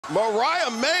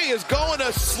Mariah May is going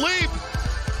to sleep.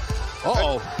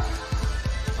 Uh-oh.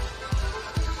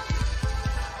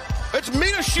 It's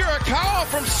Mina Shirakawa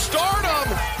from Stardom.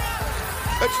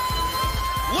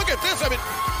 Look at this. I mean,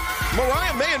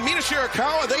 Mariah May and Mina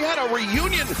Shirakawa, they had a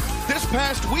reunion this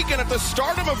past weekend at the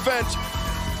Stardom event.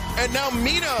 And now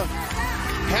Mina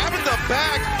having the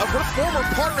back of her former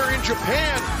partner in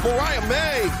Japan, Mariah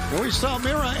May. And we saw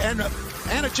Mira and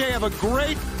Anna Jay have a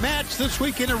great match this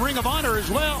weekend in Ring of Honor as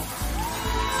well.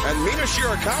 And Mina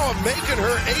Shirakawa making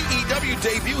her AEW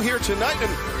debut here tonight.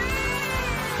 And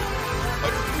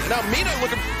now Mina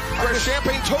looking for a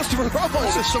champagne toast of her own.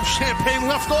 There's some champagne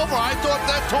left over. I thought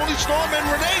that Tony Storm and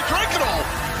Renee drank it all.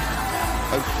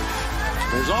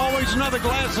 There's always another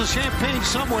glass of champagne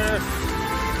somewhere.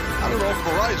 I don't know if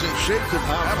Mariah's in shape to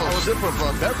have a sip of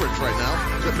beverage right now.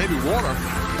 Except maybe water.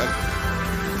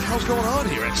 What the hell's going on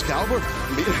here, Excalibur?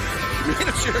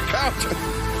 Mina Shirakawa.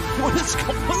 What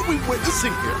are we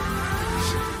witnessing here?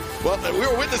 Well, we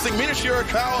were witnessing Mina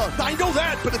Shirakawa. I know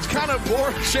that, but it's kind of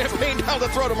Pour champagne down the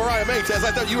throat of Mariah May, Tez.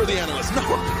 I thought you were the analyst. No,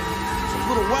 it's a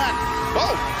little whack.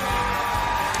 Oh.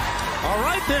 All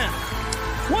right, then.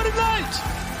 What a night.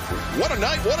 What a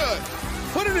night.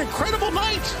 What an incredible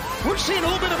night. We're seeing a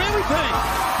little bit of everything.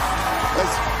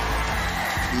 As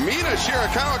Mina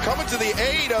Shirakawa coming to the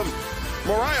aid of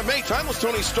Mariah May. Timeless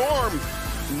Tony Storm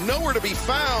nowhere to be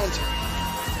found.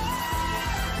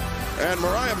 And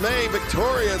Mariah May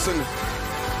victorious. And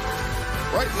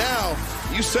right now,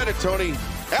 you said it, Tony.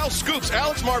 Alex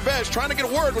Marvez trying to get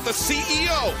a word with the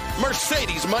CEO,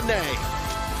 Mercedes Moné.